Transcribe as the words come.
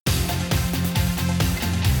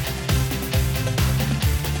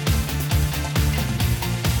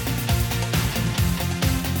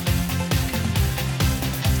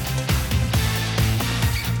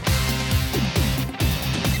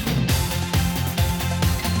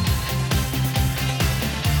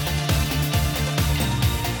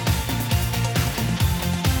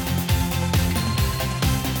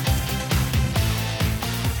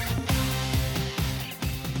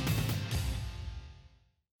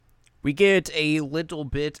We get a little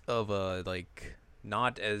bit of a,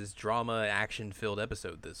 not as drama action filled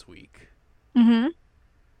episode this week. Mm-hmm.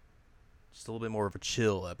 Just a little bit more of a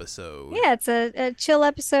chill episode. Yeah, it's a chill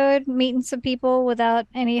episode, meeting some people without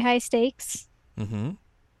any high stakes. Mm-hmm.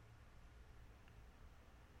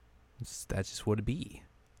 That's just what it be.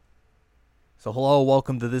 So hello,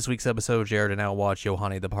 welcome to this week's episode. Jared and I watch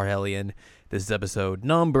YOHANE the PARHELION. This is episode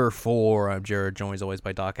number 4. I'm Jared, joined as always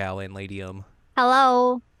by Doc Allen and Ladium.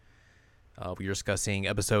 Hello. We're discussing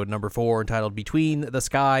episode number 4 entitled Between the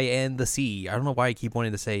Sky and the Sea. I don't know why I keep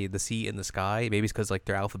wanting to say the sea and the sky. Maybe it's because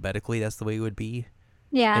they're alphabetically, that's the way it would be. It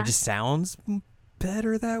Yeah, just sounds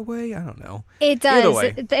better that way. I don't know. it Either does.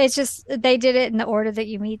 way, It's just they did it in the order that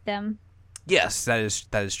you meet them. yes, that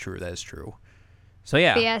is true. That is true. So But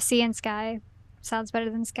yeah, yeah, sea and sky sounds better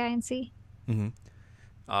than sky and sea.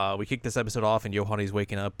 mm-hmm. We kicked this episode off, and Yohane's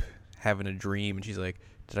waking up having a dream, and she's like,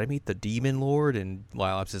 "Did I meet the demon lord?" And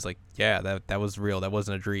Lilaps is like, "Yeah, that was real. That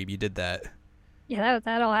wasn't a dream. You did that. Yeah,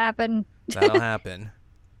 that'll happen. That'll happen."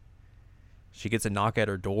 She gets a knock at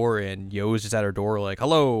her door, and Yo's just at her door, like,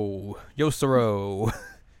 "Hello, Yosaro.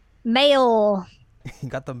 Male.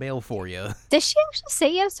 Got the mail for you." Does she actually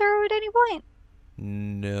say yes or at any point?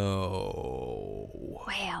 No,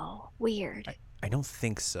 Wow, weird. I don't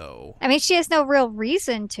think so. I mean, she has no real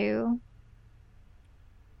reason to.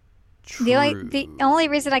 The only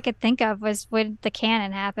True. reason I could think of was when the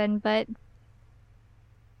cannon happened, but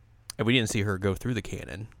And we didn't see her go through the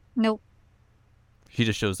cannon. nope. She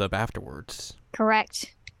just shows up afterwards.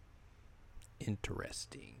 Correct.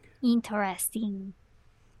 Interesting. Interesting.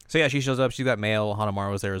 So yeah, she shows up. She's got mail.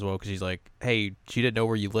 Hanamaru was there as well because she's like, "Hey, she didn't know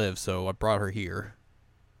where you live, so I brought her here.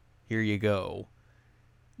 Here you go."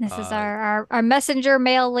 This is Uh, our messenger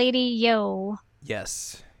mail lady, Yo.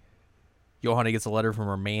 yes. Yohane gets a letter from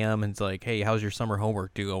her ma'am and it's like, "Hey, how's your summer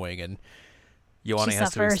homework going?" And She Yohane has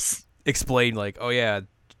to suffers. explain like, "Oh yeah,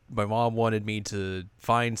 my mom wanted me to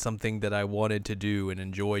find something that I wanted to do and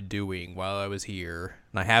enjoyed doing while I was here,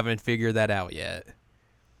 and I haven't figured that out yet."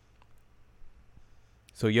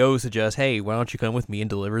 So Yo suggests, "Hey, why don't you come with me and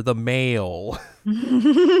deliver the mail?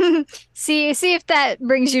 See if that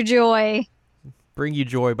brings you joy. Bring you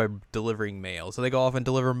joy by delivering mail." So they go off and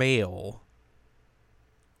deliver mail.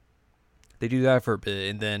 They do that for a bit,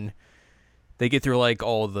 and then they get through like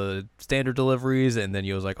all the standard deliveries, and then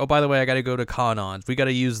Yo's like, "Oh, by the way, I gotta go to Kanon's. We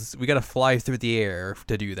gotta fly through the air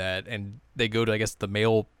to do that." And they go to, I guess, the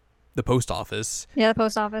post office. Yeah, the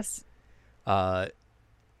post office. Uh,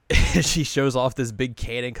 she shows off this big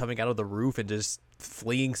cannon coming out of the roof and just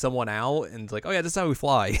fleeing someone out, and it's like, "Oh yeah, this is how we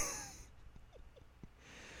fly."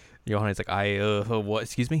 Johanne's like, what?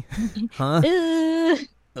 Excuse me, huh?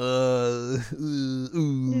 Ugh. Ooh.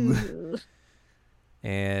 Ooh.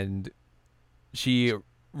 And she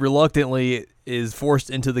reluctantly is forced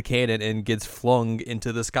into the cannon and gets flung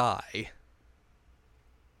into the sky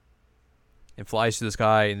and flies through the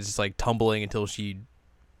sky and is just like tumbling until she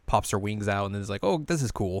pops her wings out and then is like, "Oh, this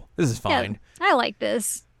is cool. This is Yeah, fine." I like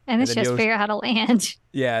this. And then And she then has to figure out how to land.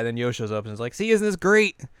 Yeah, and then Yo shows up and is like, "See, isn't this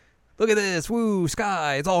great? Look at this. Woo,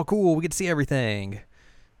 sky. It's all cool. We get to see everything.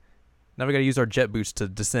 Now we got to use our jet boots to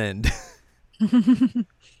descend."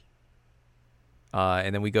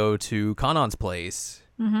 And then we go to Kanon's place,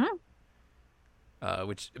 hmm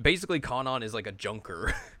which basically Kanon is like a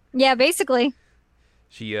junker. Yeah, basically.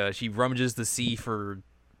 She rummages the sea for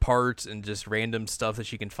parts and just random stuff that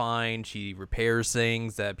she can find. She repairs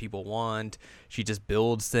things that people want. She just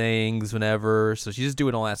builds things whenever. So she's just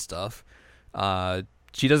doing all that stuff.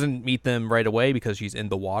 She doesn't meet them right away because she's in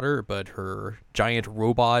the water, but her giant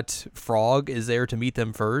robot frog is there to meet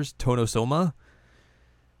them first, Tonosoma.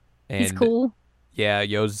 He's And cool. yeah,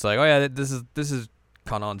 Yo's like, "Oh yeah, this is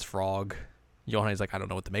Kanon's frog." Yohane's like, "I don't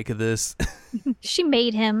know what to make of this." She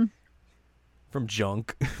made him. From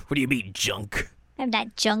junk. What do you mean junk? I'm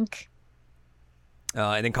that junk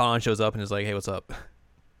And then Kanon shows up and is like, "Hey, what's up?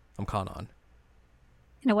 I'm Kanon.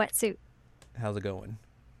 in a wetsuit. How's it going?"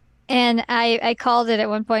 And I called it at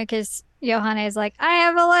one point because Johanna is like, I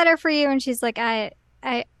have a letter for you. And she's like, I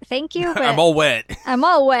thank you, I'm but all wet. I'm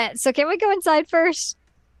all wet. So can we go inside first?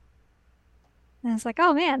 And I was like,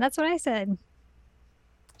 oh man, that's what I said.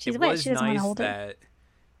 She's It wet. was She doesn't want to nice hold it. that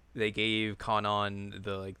they gave Kanon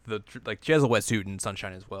the she has a wetsuit in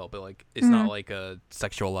Sunshine as well, but like it's not hmm like a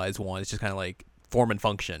sexualized one. It's just kind of like form and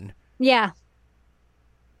function. Yeah.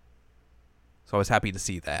 So I was happy to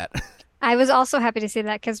see that. I was also happy to see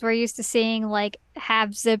that because we're used to seeing like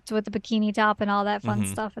half zipped with the bikini top and all that fun hmm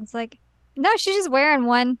stuff. It's like, no, she's just wearing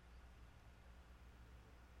one.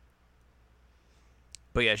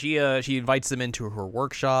 But yeah, she invites them into her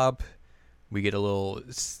workshop. We get a little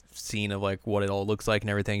scene of like what it all looks like and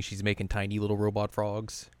everything. She's making tiny little robot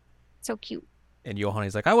frogs. So cute. And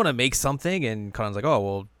Yohane's like, I want to make something. And Kanan's like, oh,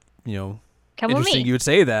 well, Come with interesting me. you would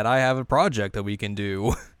say that. I have a project that we can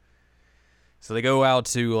do. So they go out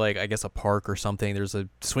to, like, I guess a park or something. There's a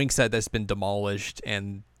swing set that's been demolished.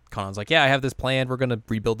 And Kanan's like, yeah, I have this plan. We're going to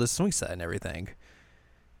rebuild this swing set and everything.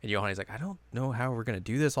 And Yohane's like, I don't know how we're going to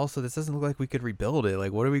do this. Also, this doesn't look like we could rebuild it.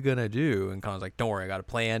 Like, what are we going to do? And Kanan's like, don't worry, I got a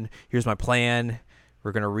plan. Here's my plan.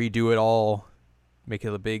 We're going to redo it all. Make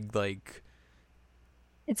it a big, like,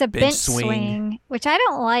 It's a bench swing, which I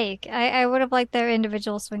don't like. I would have liked their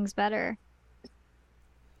individual swings better.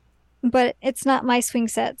 But it's not my swing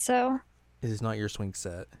set, so. It is not your swing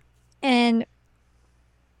set. And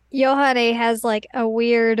Yohane has like a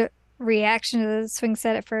weird reaction to the swing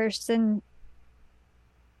set at first, and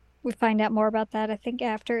we find out more about that, I think,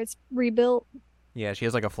 after it's rebuilt. Yeah, she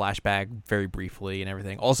has like a flashback very briefly and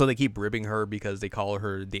everything. Also, they keep ribbing her because they call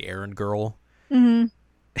her the errand girl. Mm-hmm.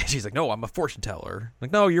 And she's like, no, I'm a fortune teller.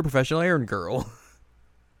 Like, no, you're a professional errand girl.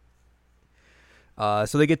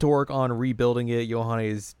 So they get to work on rebuilding it. Yohane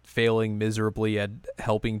is failing miserably at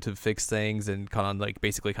helping to fix things, and Kanan like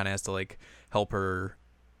basically kind of has to like help her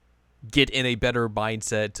get in a better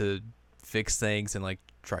mindset to fix things, and like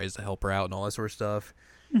tries to help her out and all that sort of stuff.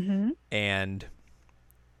 Mm-hmm. And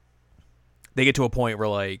they get to a point where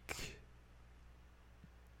like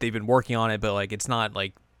they've been working on it, but like it's not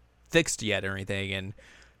like fixed yet or anything. And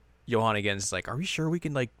Yohane again is like, are we sure we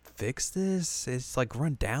can like fix this? It's like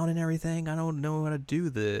run down and everything. I don't know how to do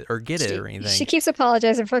the or get it or anything. She keeps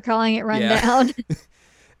apologizing for calling it run down.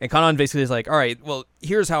 And Kanan basically is like, all right, well,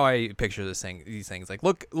 here's how I picture these things. Like,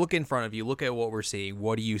 look in front of you, look at what we're seeing.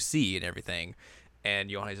 What do you see and everything?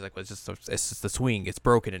 And Yohane's like, well, it's just the swing. It's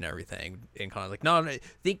broken and everything. And Kanan's like, no,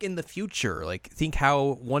 think in the future. Like, think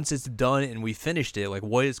how once it's done and we finished it, like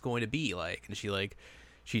what it's going to be like. And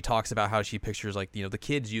she talks about how she pictures like, the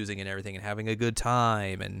kids using it and everything and having a good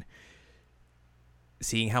time and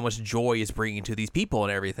seeing how much joy it's bringing to these people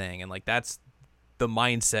and everything. And like, that's the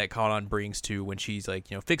mindset Kanan brings to when she's like,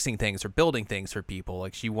 fixing things or building things for people.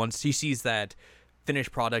 Like she sees that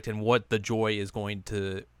finished product and what the joy is going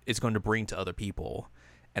to bring to other people.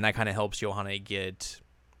 And that kind of helps Yohane get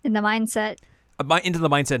in the mindset into the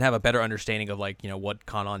mindset and have a better understanding of like, what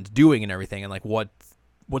Kanan's doing and everything, and like what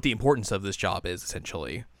the importance of this job is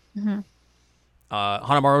essentially. Mm-hmm.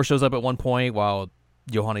 Hanamaru shows up at one point while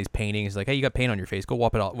Yohane's painting. He's like, hey, you got paint on your face. Go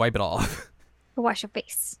wipe it off. Go wash your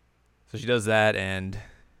face. So she does that, and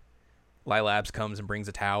Lilabs comes and brings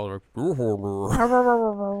a towel.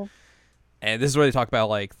 And this is where they talk about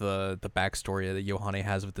like the backstory that Yohane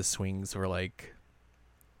has with the swings, where like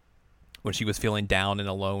when she was feeling down and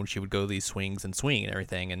alone, she would go to these swings and swing and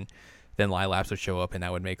everything, and then Lilabs would show up, and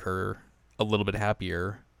that would make her a little bit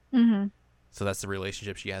happier. Mm-hmm. So that's the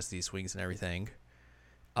relationship she has to these swings and everything.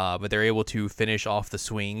 But they're able to finish off the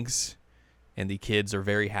swings, and the kids are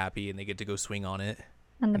very happy, and they get to go swing on it.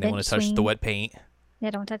 And they want to touch the wet paint.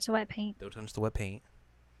 Yeah, don't touch the wet paint. Don't touch the wet paint.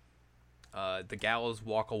 The gals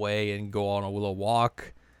walk away and go on a little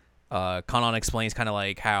walk. Kanan explains kind of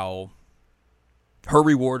like how her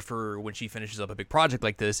reward for when she finishes up a big project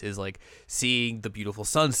like this is like seeing the beautiful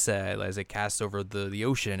sunset as it casts over the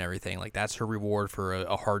ocean and everything. Like that's her reward for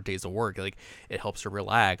a hard day's of work. Like it helps her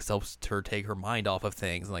relax, helps her take her mind off of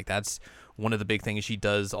things. And like that's one of the big things she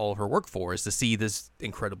does all of her work for, is to see this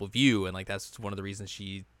incredible view. And like that's one of the reasons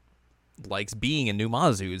she likes being in New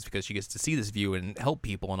Mazu, is because she gets to see this view and help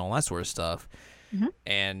people and all that sort of stuff. Mm-hmm.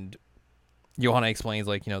 And Yohane explains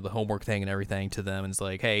like, the homework thing and everything to them, and it's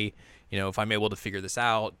like, hey, if I'm able to figure this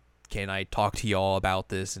out, can I talk to y'all about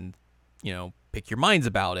this and, pick your minds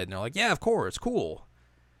about it? And they're like, yeah, of course, cool.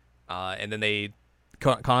 And then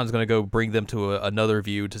Kanan's going to go bring them to another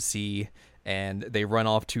view to see, and they run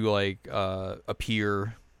off to like a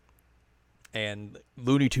pier, and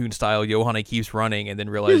Looney Tune style, Yohane keeps running and then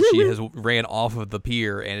realizes she has ran off of the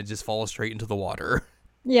pier, and it just falls straight into the water.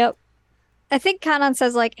 Yep. I think Kanan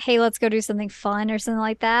says like, hey, let's go do something fun or something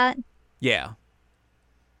like that. Yeah.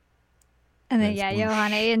 And then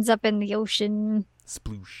Yohane ends up in the ocean.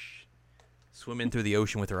 Sploosh. Swimming through the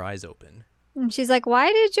ocean with her eyes open. And she's like,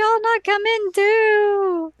 why did y'all not come in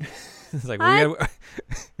too? It's like,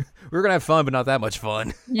 we're going to have fun, but not that much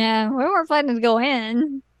fun. Yeah, we weren't planning to go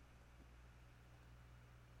in.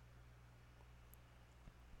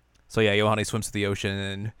 So yeah, Yohane swims to the ocean,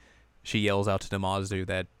 and she yells out to Namazu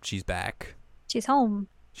that she's back. She's home.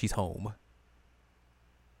 She's home.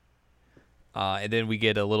 And then we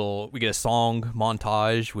get a song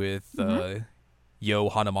montage with Yo,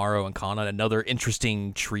 Hanamaru, and Kanan. Another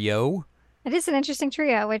interesting trio. It is an interesting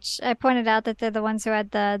trio, which I pointed out that they're the ones who had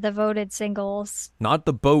the voted singles. Not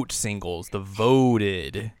the boat singles, the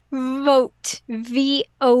voted. Vote.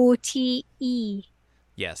 VOTE.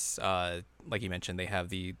 Yes, like you mentioned, they have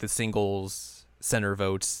the singles center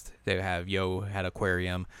votes. They have Yo had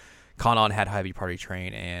Aquarium, Kanon had Heavy Party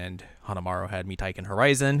Train, and Hanamaru had Me Taiken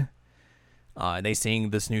Horizon. And they sing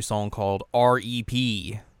this new song called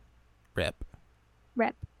REP. Rep.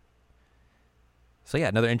 Rep. So yeah,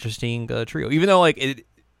 another interesting trio. Even though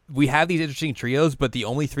we have these interesting trios, but the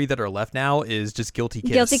only three that are left now is just Guilty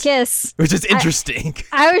Kiss. Guilty Kiss. Which is interesting.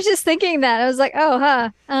 I was just thinking that. I was like, oh, huh.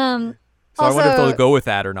 So also, I wonder if they'll go with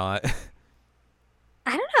that or not.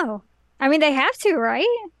 I don't know. I mean, they have to, right?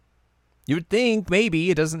 You would think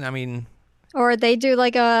maybe it doesn't. I mean, Or they do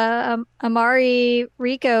like a Amari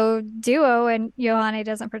Rico duo and Yohane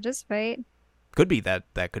doesn't participate. could be that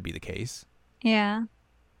could be the case. Yeah.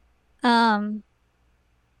 Um,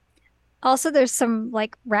 Also there's some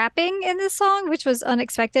like rapping in this song, which was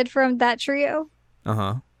unexpected from that trio. Uh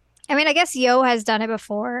huh. I mean, I guess Yo has done it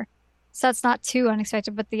before, so that's not too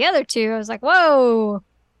unexpected. But the other two, I was like, whoa,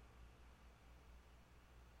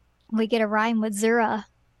 we get a rhyme with Zura.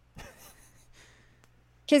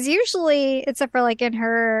 Because usually, except for like in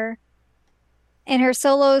her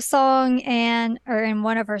solo song and or in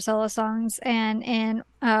one of her solo songs and in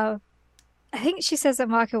I think she says it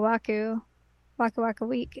Waku Waku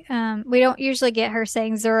Week. We don't usually get her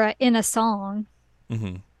saying Zura in a song.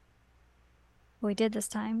 Mm-hmm. We did this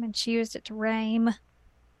time, and she used it to rhyme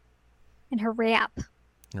in her rap.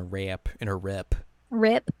 In her rap, in her rep.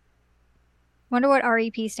 Rip. Wonder what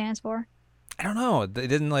REP stands for. I don't know. They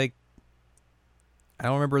didn't like. I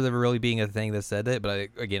don't remember there really being a thing that said it, but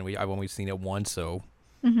again, I've only seen it once, so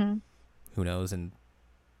who knows? And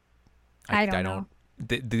I don't know.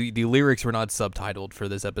 The lyrics were not subtitled for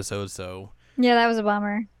this episode, so Yeah, that was a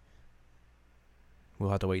bummer. we'll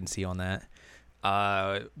have to wait and see on that.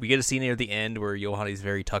 We get a scene near the end where Yohane's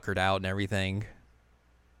very tuckered out and everything,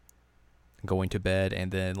 going to bed,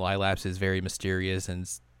 and then Lilaps is very mysterious and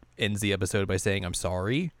ends the episode by saying, "I'm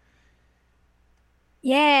sorry."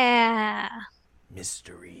 Yeah.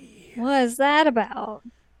 Mystery. What is that about?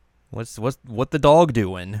 What the dog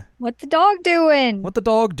doing? What the dog doing? What the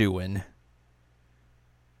dog doing?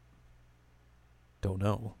 Don't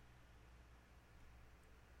know.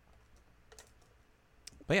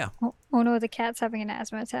 But yeah. Oh no, the cat's having an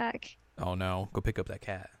asthma attack. Oh no. Go pick up that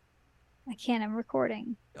cat. I can't, I'm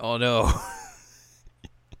recording. Oh no.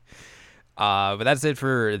 But that's it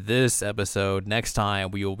for this episode. Next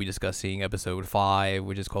time we will be discussing episode 5,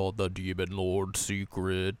 which is called The Demon Lord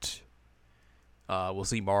Secret. We'll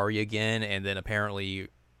see Mari again, and then apparently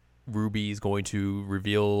Ruby's going to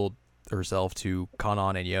reveal herself to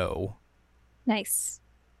Kanon and Yo. Nice.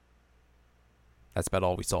 That's about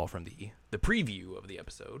all we saw from the preview of the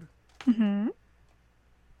episode. Mm-hmm.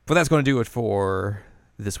 But that's going to do it for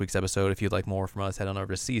this week's episode. If you'd like more from us, head on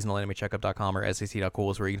over to seasonalanimecheckup.com or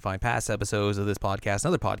sac.cool, where you can find past episodes of this podcast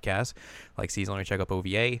and other podcasts like Seasonal Anime Checkup OVA.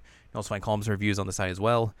 You can also find columns and reviews on the site as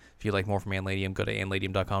well. If you'd like more from Anladium, go to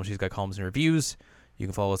anladium.com. She's got columns and reviews. You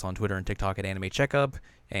can follow us on Twitter and TikTok at Anime Checkup,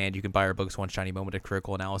 and you can buy our books One Shiny Moment, A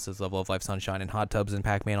Critical Analysis, Level of Life, Sunshine, and Hot Tubs and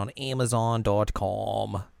Pac-Man on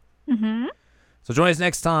Amazon.com. Mm-hmm. So join us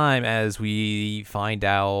next time as we find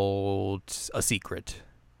out a secret.